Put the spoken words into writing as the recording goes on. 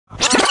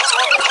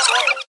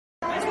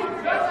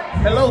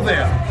Hello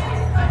there.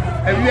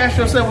 Have you asked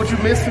yourself what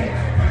you're missing?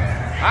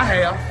 I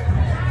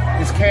have.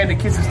 It's Candy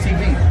Kisses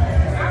TV.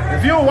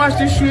 If you don't watch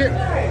this shit,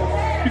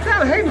 you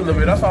kind of hate it a little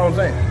bit. That's all I'm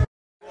saying.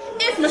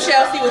 It's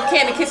Michelle C with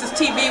Candy Kisses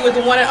TV with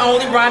the one and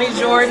only Ronnie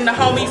Jordan, the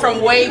homie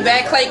from way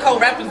back,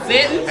 Clayco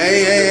representing.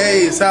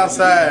 Hey,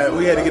 Southside.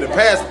 We had to get a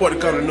passport to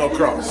come to North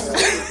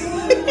Cross.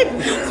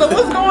 So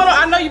what's going on?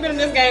 I know you've been in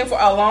this game for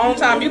a long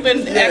time. You've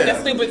been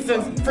acting stupid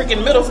since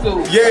freaking middle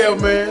school. Yeah,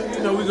 man.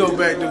 You know, we go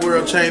back to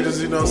World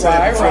Changes, you know what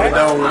I'm saying? Before the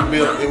Down was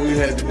built and we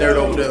had the dirt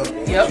over there.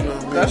 Yep, you know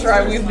what I mean? That's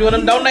right. We was doing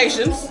them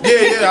donations.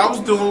 Yeah, I was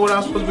doing what I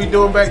was supposed to be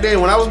doing back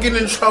then. When I was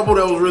getting in trouble,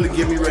 that was really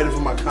getting me ready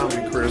for my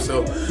comedy career.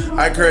 So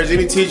I encourage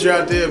any teacher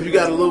out there, if you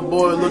got a little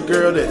boy or little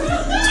girl that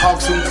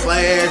talks in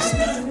class,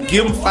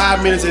 give them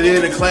 5 minutes at the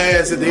end of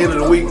class, at the end of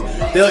the week.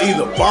 They'll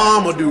either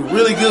bomb or do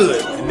really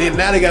good. And then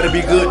now they got to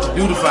be good to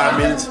do the 5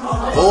 minutes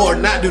or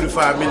not do the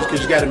 5 minutes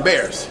because you got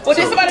embarrassed. Well,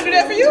 did somebody do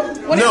that for you?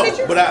 No,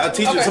 but a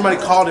teacher, somebody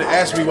called and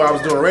asked me while I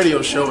was doing a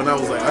radio show, and I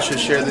was like, I should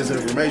share this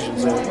information.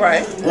 So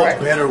what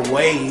better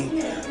way?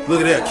 Look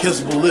at that,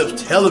 Kissable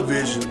Lips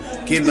television,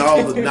 getting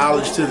all the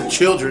knowledge to the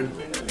children.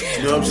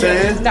 You know what I'm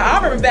saying? Now,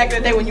 I remember back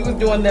in the day when you was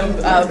doing them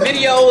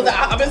videos.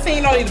 I've been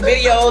seeing all these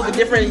videos, the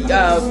different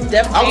Def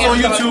Jam. I was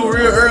on YouTube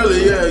real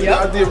early,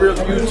 I did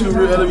YouTube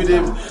real early. We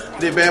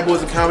did Bad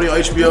Boys of Comedy on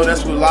HBO.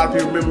 That's what a lot of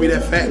people remember me,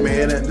 that fat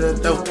man.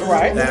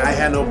 Right. Now, I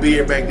had no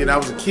beard back then. I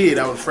was a kid.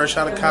 I was fresh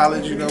out of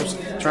college, you know,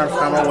 trying to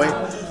find my way.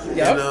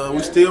 Yep. And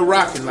we still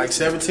rocking. Like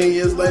 17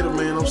 years later,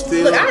 man, I'm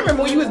still. Look, I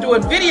remember when you was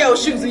doing video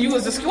shoots and you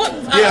was just what?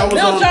 I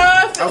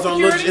was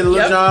on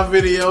Lil Jon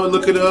video.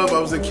 Look it up. I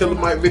was in Killer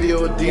Mike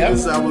video,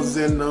 Adidas. I was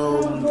in. I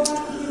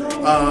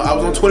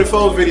was on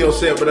 24's video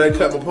set, but I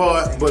cut my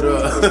part. But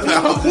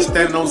I was just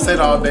standing on set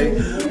all day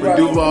with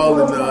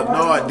Duval and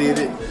Nard did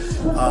it.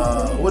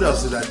 What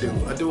else did I do?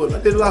 I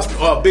did a lot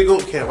of Big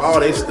Oak Camp, all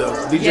that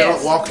stuff.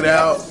 DJ Walking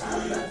Out.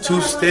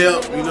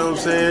 Two-step, you know what I'm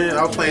saying?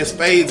 I was playing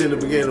spades in the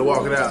beginning of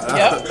Walking Out.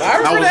 Yep,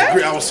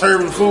 I was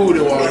serving food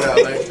and Walking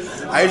Out. Like,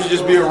 I used to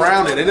just be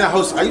around it. And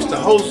I used to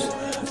host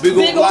Big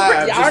Oak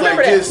Live just like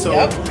this. So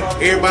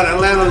everybody in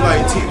Atlanta,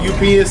 like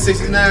UPN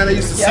 69, they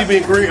used to see me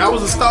in Green. I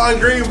was a star in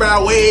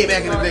Greenbrier way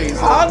back in the day.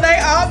 So, all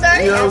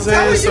day. You know what I'm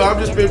saying? So I've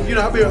just been,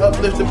 I've been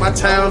uplifting my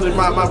town and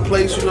my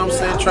place, you know what I'm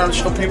saying? Trying to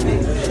show people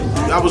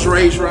I was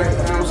raised right. You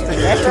know what I'm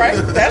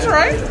saying? That's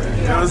right.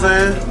 You know what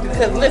I'm saying?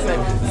 Because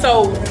listen,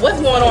 so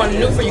what's going on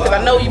new for you? Because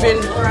I know you've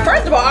been,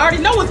 first of all, I already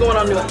know what's going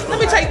on new. Let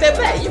me take that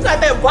back. You got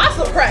that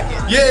Blossom cracking.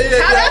 Yeah.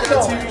 I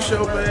got a TV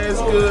show, man.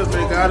 It's good,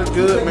 man. God is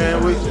good,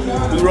 man. We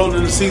rolling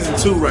into season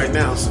 2 right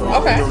now. So, you know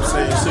what I'm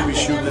saying? So we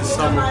shoot this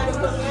summer.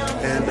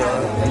 And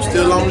I'm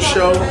still on the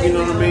show, you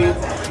know what I mean?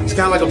 It's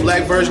kind of like a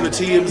black version of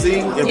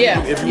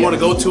TMZ. If you want to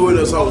go to it,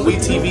 it's on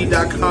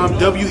WeTV.com,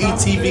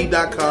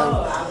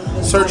 WeTV.com.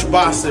 Search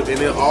Bossip, and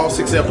then all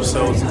 6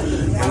 episodes.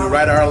 And we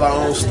write our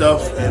own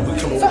stuff, and we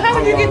come. So how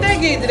did you get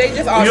that gig? Did they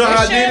just audition? You know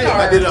how I did it?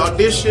 I did an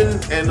audition,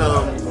 and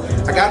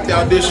I got the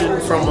audition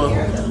from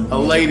a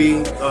lady.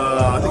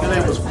 I think her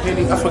name was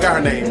Penny. I forgot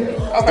her name.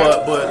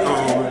 Okay.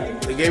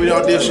 But they gave me the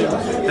audition,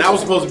 and I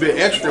was supposed to be an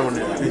extra on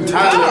it. And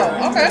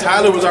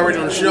Tyler was already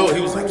on the show. He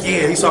was like,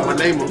 yeah, he saw my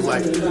name. I was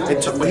like,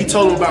 but he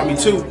told him about me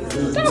too.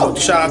 So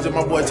shout out to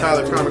my boy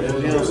Tyler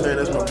Chronicle. You know what I'm saying?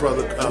 That's my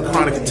brother.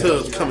 Chronic and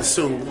Tubbs coming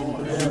soon.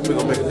 We're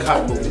gonna make a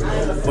cop movie.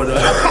 But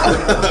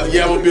I'm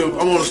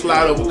gonna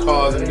slide over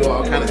cars and do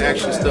all kind of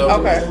action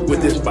stuff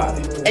with this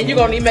body. And you're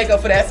gonna need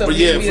makeup for that, so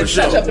you need to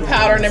touch up the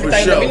powder and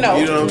everything. Let me know.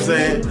 You know what I'm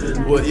saying?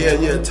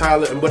 But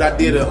Tyler. But I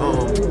did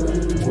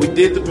we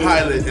did the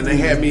pilot, and they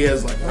had me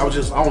as like I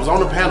was on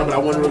the panel, but I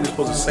wasn't really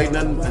supposed to say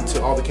nothing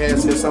until all the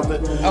cast said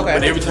something. Okay.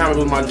 But every time it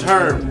was my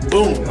turn,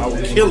 boom, I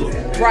would kill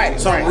him. Right.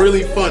 Something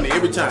really funny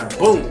every time.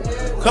 Boom.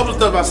 A couple of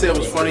stuff I said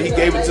was funny. He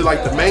gave it to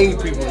like the main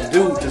people to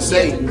do to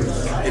say,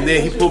 and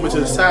then he pulled me to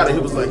the side and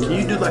he was like, "Can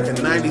you do like a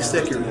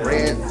 90-second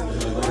rant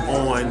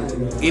on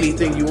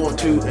anything you want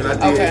to?" And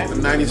I did a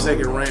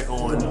 90-second rant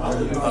on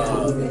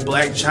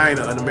Blac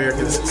Chyna, an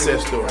American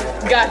success story.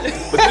 Gotcha.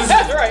 But this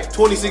is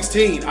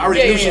 2016. I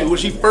already knew when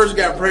she first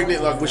got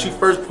pregnant, like when she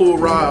first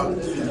pulled Rob.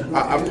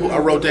 I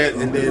wrote that,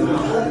 and then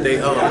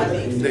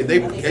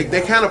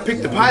they kind of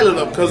picked the pilot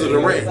up because of the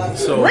rant.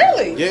 So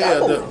really,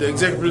 the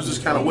executive producers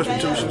kind of whispered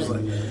to me. She was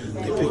like,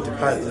 "They picked the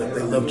pilot up.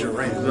 They loved your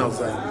rant," and I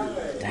was like.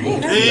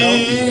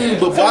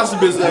 But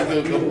Bossip is like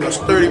a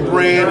sturdy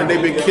brand, and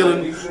they've been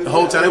killing the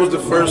whole time. It was the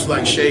first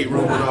like shade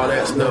room and all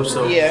that stuff.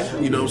 So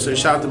you know, so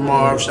shout out to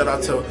Marv, shout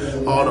out to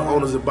all the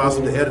owners of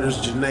Bossip, the editors,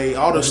 Janae,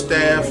 all the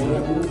staff,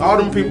 all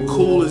them people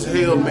cool as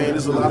hell, man.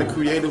 There's a lot of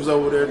creatives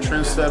over there,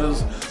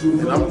 trendsetters,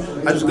 and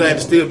I'm just glad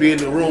to still be in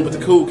the room with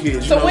the cool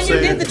kids. So when you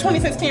did the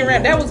 2016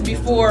 rap, that was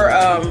before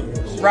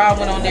Rob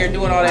went on there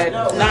doing all that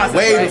nonsense.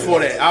 Way before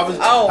that, I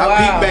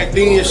peaked back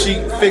then.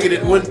 She figured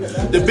it when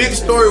the big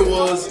story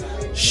was.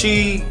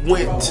 She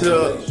went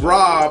to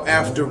Rob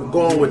after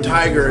going with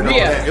Tiger and all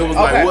that. It was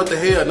like, what the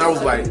hell? And I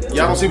was like,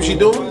 y'all don't see what she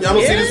doing? Y'all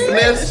don't see this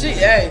finesse?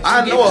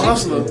 I know a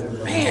hustler.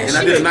 Man, and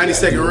I did a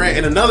 90-second rant,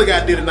 and another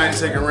guy did a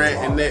 90-second rant,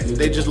 and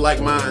they just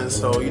like mine.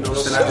 So you know what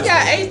I'm saying. She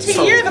got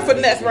 18 years of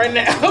finesse right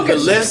now. The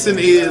lesson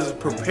is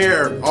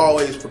prepare,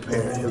 always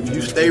prepare. If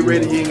you stay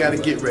ready, you ain't got to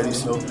get ready.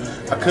 So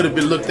I could have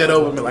been looked that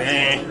over and been like,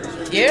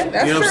 Yeah,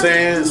 that's you know what I'm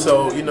saying?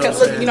 So, you know what I'm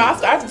saying? You know,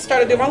 I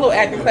started doing my little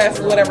acting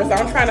classes or whatever, so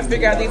I'm trying to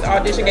figure out these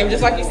audition games.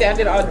 Just like you said, I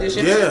did an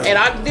audition, and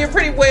I did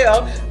pretty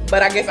well.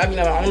 But I guess, I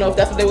don't know if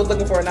that's what they were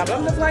looking for or not, but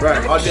I'm just like,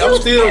 right. I'm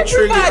still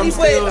triggered. I'm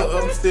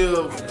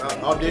still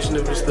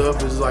auditioning for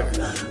stuff. It's like,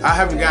 I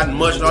haven't gotten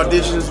much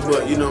auditions,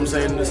 but you know what I'm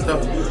saying, the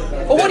stuff.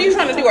 But what are you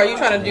trying to do? Are you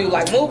trying to do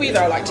like movies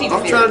or like TV series?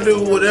 I'm trying to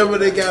do whatever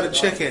they got to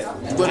check at.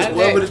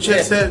 Whatever the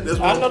check's at, that's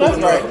what I'm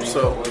putting up.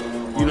 So,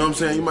 you know what I'm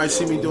saying? You might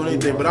see me doing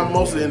anything, but I'm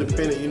mostly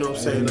independent, you know what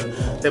I'm saying?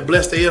 That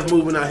Blessed AF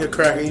movement out here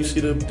cracking. You see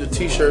the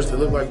t-shirts that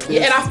look like this.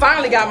 Yeah, and I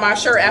finally got my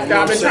shirt after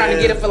I've been trying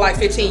to get it for like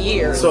 15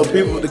 years. So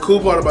the cool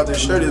part about this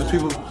shirt is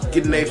people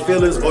getting their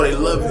feelings or they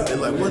love it. They're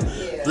like, what?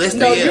 Blessed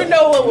AF. You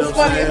know what was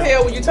funny as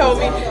hell when you told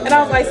me? And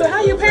I was like, so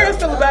how your parents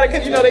feel about it?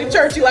 Because, you know, they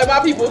churchy like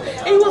my people.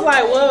 And he was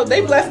like, well,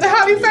 they blessed the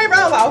highly favorite.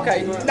 I was like,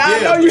 okay, now I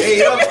know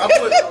you.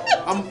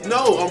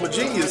 I'm a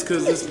genius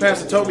because this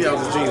pastor told me I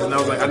was a genius. And I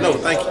was like, I know,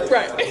 thank you.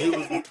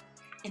 Right.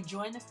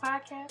 Enjoying this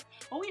podcast?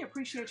 Well, we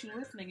appreciate you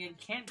listening and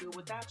can't do it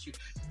without you.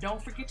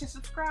 Don't forget to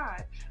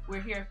subscribe. We're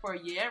here for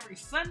you every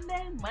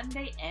Sunday,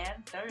 Monday,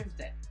 and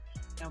Thursday.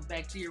 Now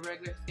back to your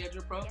regular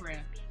scheduled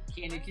program,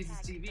 Candy Kisses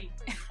TV.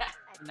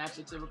 Not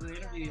your typical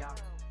interview, y'all.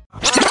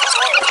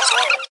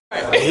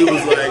 He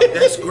was like,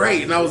 that's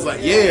great. And I was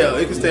like, yeah,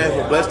 it can stand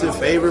for blessed and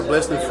favored,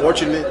 blessed and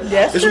fortunate.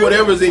 It's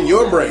whatever's in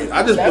your brain.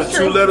 I just put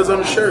 2 letters on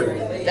the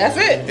shirt. That's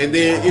it. And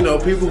then, you know,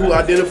 people who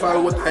identify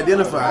with what they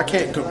identify, I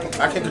can't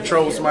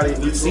control somebody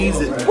who sees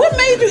it. What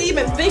made you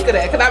even think of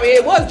that? Because I mean,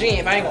 it was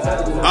Jim. I ain't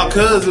gonna say.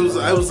 Cause it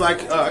was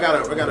like I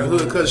got a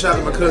hood cousin. Shout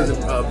out to my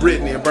cousin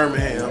Brittany in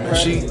Birmingham,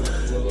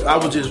 and I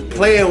was just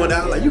playing with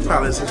that. Like, you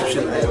probably said some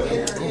shit like,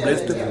 I'm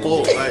blessed and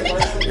full, like,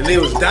 and they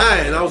was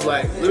dying. I was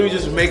like, let me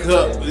just make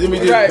up. Let me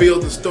just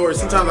build the story.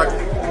 Sometimes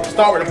I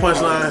start with a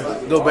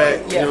punchline, go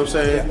back. You know what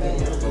I'm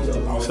saying?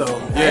 So,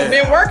 yeah. It's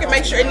been working.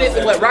 Make sure, and this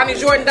is what,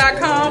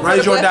 RonnieJordan.com?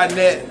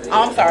 RonnieJordan.net.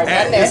 Oh, I'm sorry,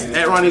 .net.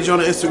 At Ronnie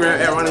Jordan on Instagram,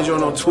 at Ronnie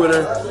Jordan on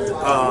Twitter,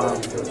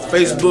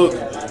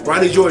 Facebook,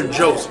 Ronnie Jordan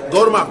Jokes.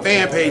 Go to my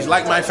fan page,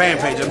 like my fan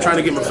page. I'm trying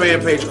to get my fan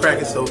page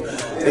cracking. So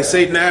they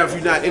say now if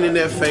you're not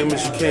internet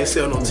famous, you can't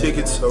sell no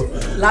tickets. So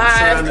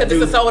live, because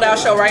it's a sold out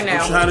show right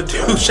now. I'm trying to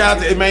do, shout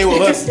out to Emmanuel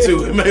Hudson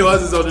too. Emmanuel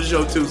Hudson's on the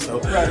show too. So,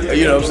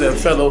 you know what I'm saying,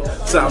 fellow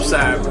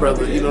Southside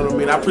brother, you know what I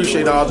mean? I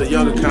appreciate all the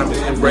younger comics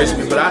embracing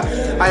me, but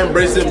I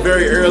embraced them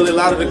very early. A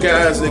lot of the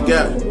guys that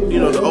got, you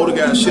know, the older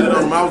guys shitted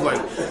on them. I was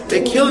like,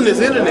 they killing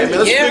this internet, man.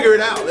 Let's figure it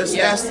out. Let's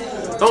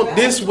don't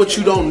diss what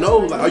you don't know.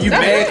 Like, are you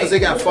mad because they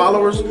got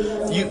followers?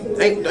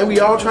 Ain't we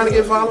all trying to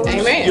get followers?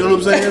 Amen. You know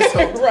what I'm saying?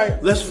 So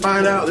let's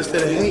find out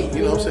instead of hate.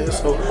 You know what I'm saying?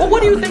 So. Well,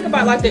 what do you think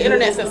about like the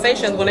internet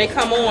sensations when they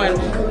come on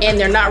and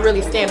they're not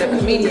really stand-up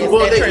comedians?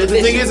 Well, the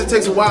thing is, it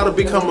takes a while to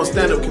become a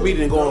stand-up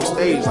comedian and go on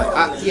stage. Like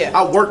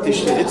I worked this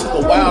shit. It took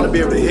a while to be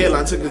able to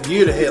headline. It took a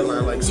year to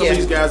headline. Like some of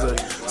these guys are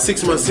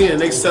 6 months in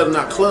and they selling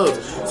out clubs,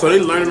 so they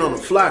learning on the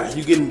fly.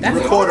 You getting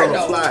recorded on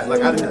the fly.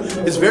 Like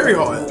it's very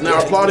hard. Now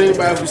I applaud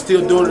anybody who's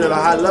still doing it at a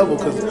high level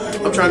because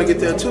I'm trying to get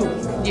there too.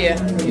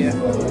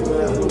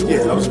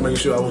 Yeah, I was making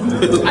sure I was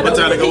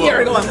trying to go up.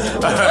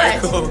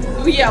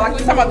 Yeah, like we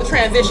talking about the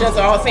transition,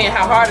 so I was saying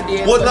how hard it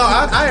is. Well, no,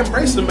 I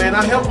embrace them, man.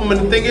 I help them, and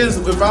the thing is,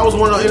 if I was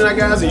one of the internet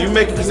guys, and you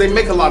make it, because they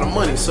make a lot of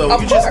money, so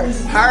you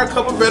just hire a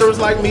couple veterans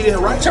like me to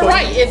write.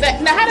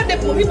 Now, how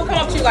did when people come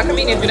up to you like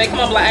comedians, do they come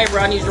up like, hey,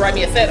 bro, I need you to write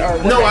me a set, or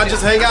no? I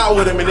just hang out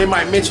with them, and they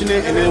might mention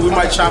it, and then we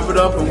might chop it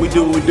up, and we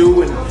do what we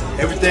do, and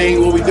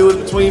everything what we do is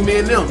between me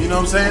and them. You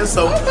know what I'm saying?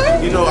 So,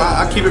 you know,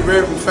 I keep it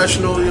very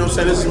professional. You know what I'm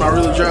saying? This is my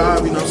real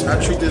job. You know, so I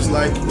treat this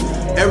like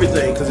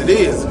everything because it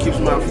is. It keeps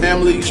my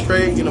family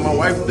straight. You know, my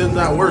wife does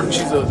not work. She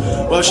does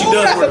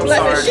work. I'm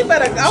sorry. She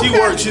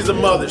works. She's a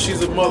mother.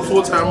 She's a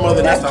full-time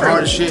mother. That's the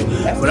hardest shit.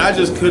 But I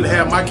just couldn't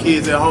have my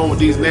kids at home with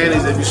these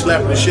nannies that be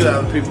slapping the shit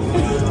out of people.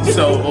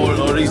 So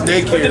or these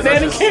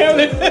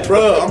daycares.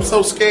 Bro, I'm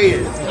so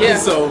scared. You know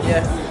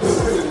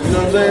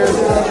what I'm saying?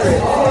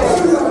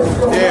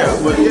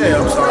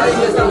 I'm sorry.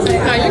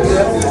 No, you're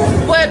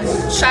good. But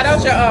shout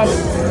out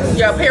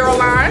your apparel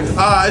line.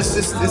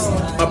 It's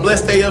my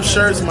Blessed AF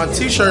shirts. My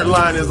t-shirt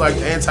line is like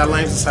the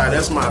Anti-Lame Society.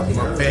 That's my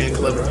fan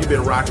club. If you've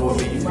been rocking with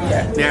me, you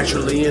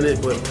naturally in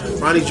it. But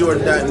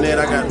RonnieJordan.net,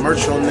 I got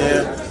merch on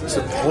there.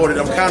 Supported.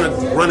 I'm kind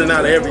of running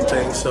out of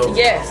everything. So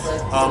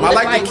I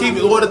like to keep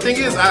it. Well, the thing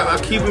is, I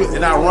keep it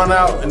and I run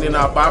out and then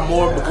I buy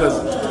more because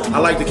I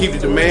like to keep the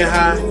demand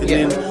high. And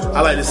then I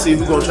like to see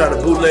who's gonna try to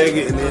bootleg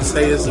it and then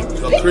say it's a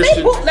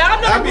Christian. Now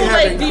I'm not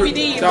bootleg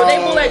DVDs, but they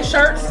bootleg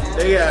shirts.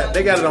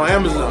 They got it on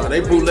Amazon. They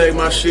bootleg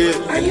my shit.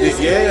 And you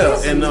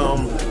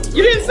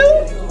didn't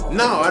sue?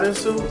 No, I didn't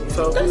sue.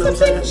 So you know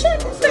what I'm saying?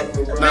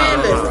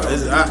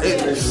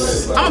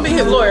 I'm gonna be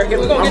his lawyer.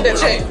 We're gonna get that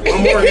check.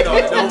 I'm working on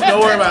it.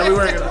 Don't worry about it. We're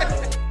working on it.